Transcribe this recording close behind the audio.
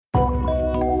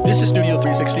This is Studio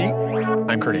 360.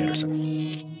 I'm Kurt Anderson.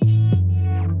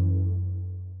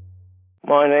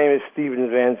 My name is Steven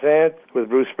Van Zandt with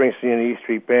Bruce Springsteen and the E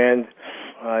Street Band.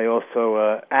 I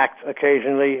also act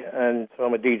occasionally, and so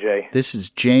I'm a DJ. This is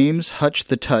James Hutch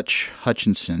the Touch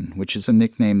Hutchinson, which is a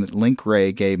nickname that Link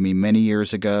Wray gave me many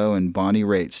years ago and Bonnie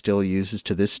Raitt still uses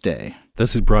to this day.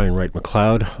 This is Brian Wright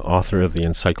McLeod, author of the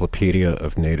Encyclopedia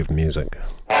of Native Music.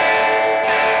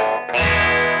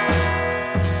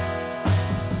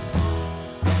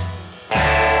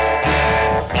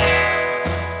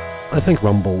 I think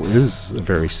Rumble is a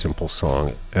very simple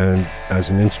song, and as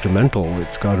an instrumental,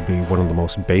 it's got to be one of the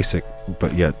most basic,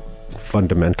 but yet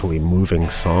fundamentally moving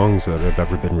songs that have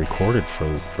ever been recorded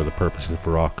for the purposes of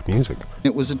rock music.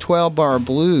 It was a 12-bar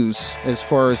blues as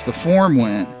far as the form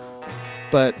went,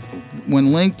 but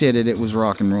when Link did it, it was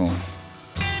rock and roll.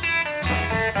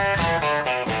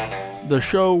 The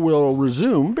show will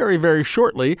resume very, very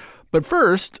shortly, but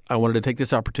first, I wanted to take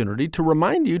this opportunity to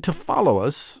remind you to follow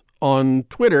us on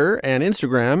Twitter and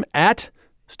Instagram at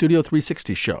Studio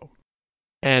 360 Show.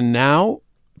 And now,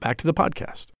 back to the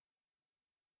podcast.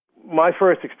 My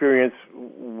first experience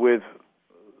with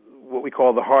what we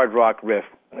call the hard rock riff,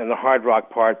 and the hard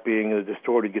rock part being the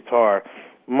distorted guitar,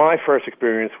 my first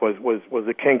experience was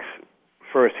the Kinks'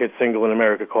 first hit single in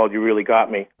America called You Really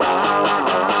Got Me.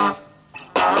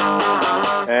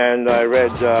 And I read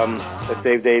that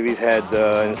Dave Davies had,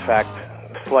 in fact,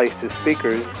 sliced his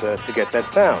speakers to get that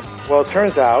sound. Well, it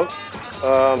turns out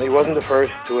he wasn't the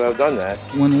first to have done that.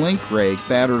 When Link Wray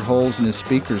battered holes in his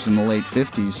speakers in the late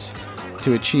 50s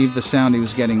to achieve the sound he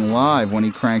was getting live when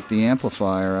he cranked the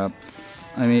amplifier up,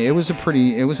 I mean, it was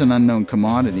an unknown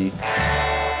commodity.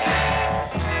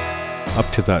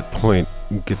 Up to that point,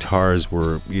 guitars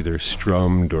were either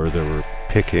strummed or there were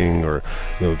picking or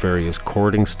various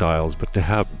chording styles, but to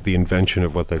have the invention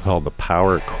of what they call the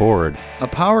power chord. A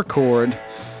power chord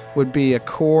would be a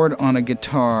chord on a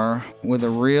guitar with a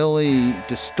really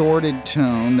distorted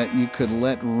tone that you could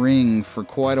let ring for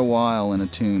quite a while in a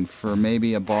tune, for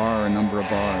maybe a bar or a number of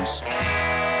bars.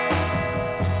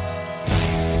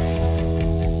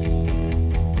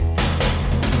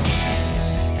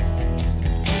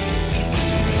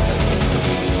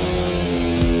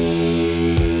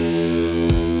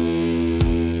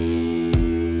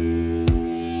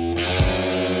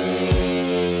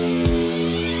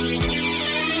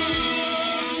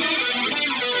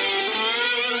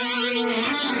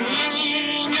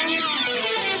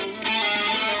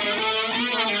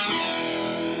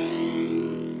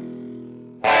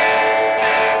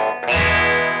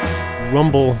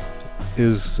 Rumble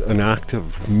is an act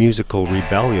of musical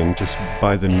rebellion just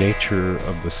by the nature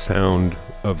of the sound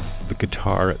of the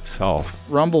guitar itself.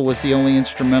 Rumble was the only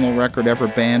instrumental record ever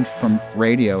banned from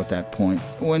radio at that point.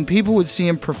 When people would see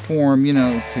him perform,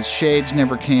 his shades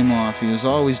never came off. He was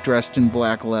always dressed in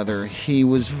black leather. He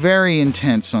was very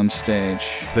intense on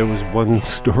stage. There was one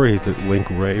story that Link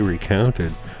Wray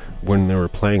recounted when they were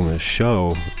playing this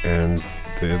show, and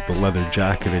the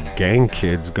leather-jacketed gang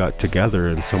kids got together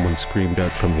and someone screamed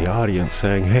out from the audience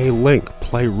saying, "Hey, Link,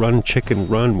 play Run Chicken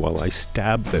Run while I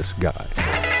stab this guy."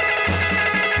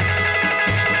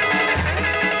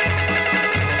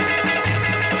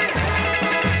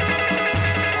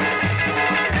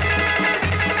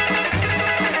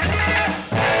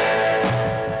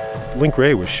 Link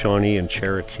Wray was Shawnee and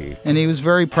Cherokee. And he was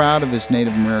very proud of his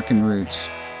Native American roots.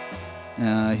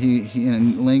 He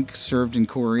and Link served in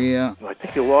Korea. I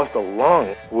think he lost a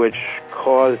lung, which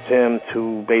caused him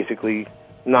to basically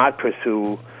not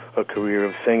pursue a career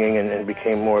of singing and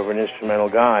became more of an instrumental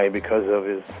guy because of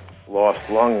his lost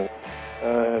lung.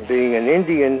 Being an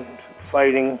Indian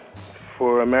fighting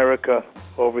for America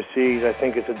overseas, I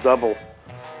think it's a double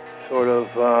sort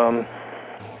of, a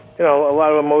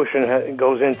lot of emotion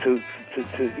goes into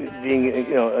being,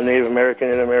 a Native American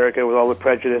in America with all the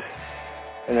prejudice.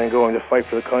 And then going to fight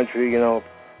for the country,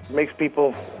 makes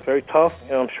people very tough.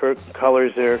 I'm sure it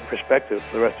colors their perspective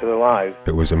for the rest of their lives.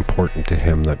 It was important to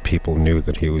him that people knew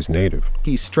that he was Native.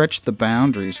 He stretched the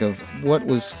boundaries of what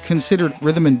was considered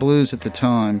rhythm and blues at the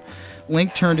time.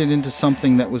 Link turned it into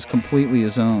something that was completely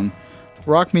his own.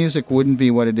 Rock music wouldn't be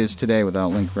what it is today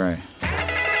without Link Wray.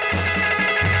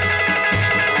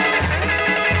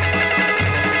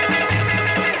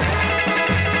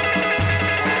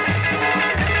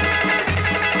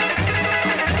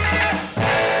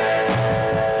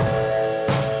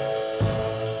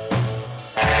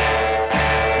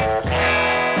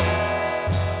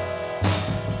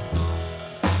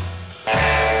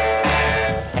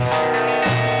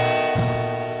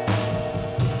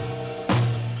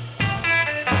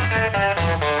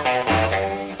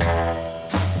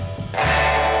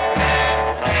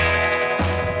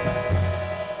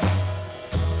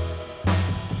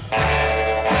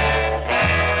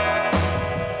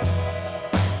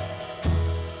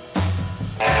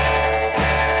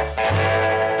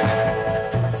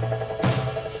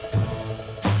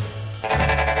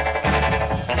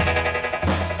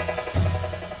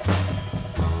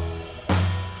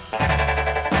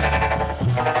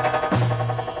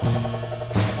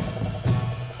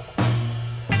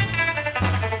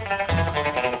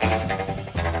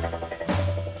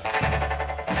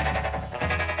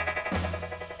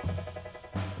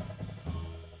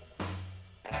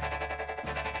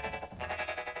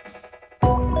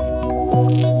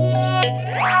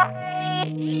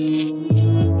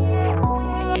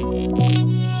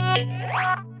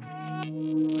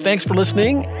 Thanks for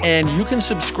listening, and you can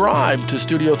subscribe to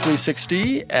Studio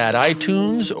 360 at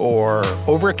iTunes or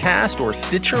Overcast or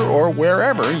Stitcher or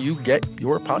wherever you get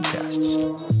your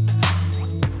podcasts.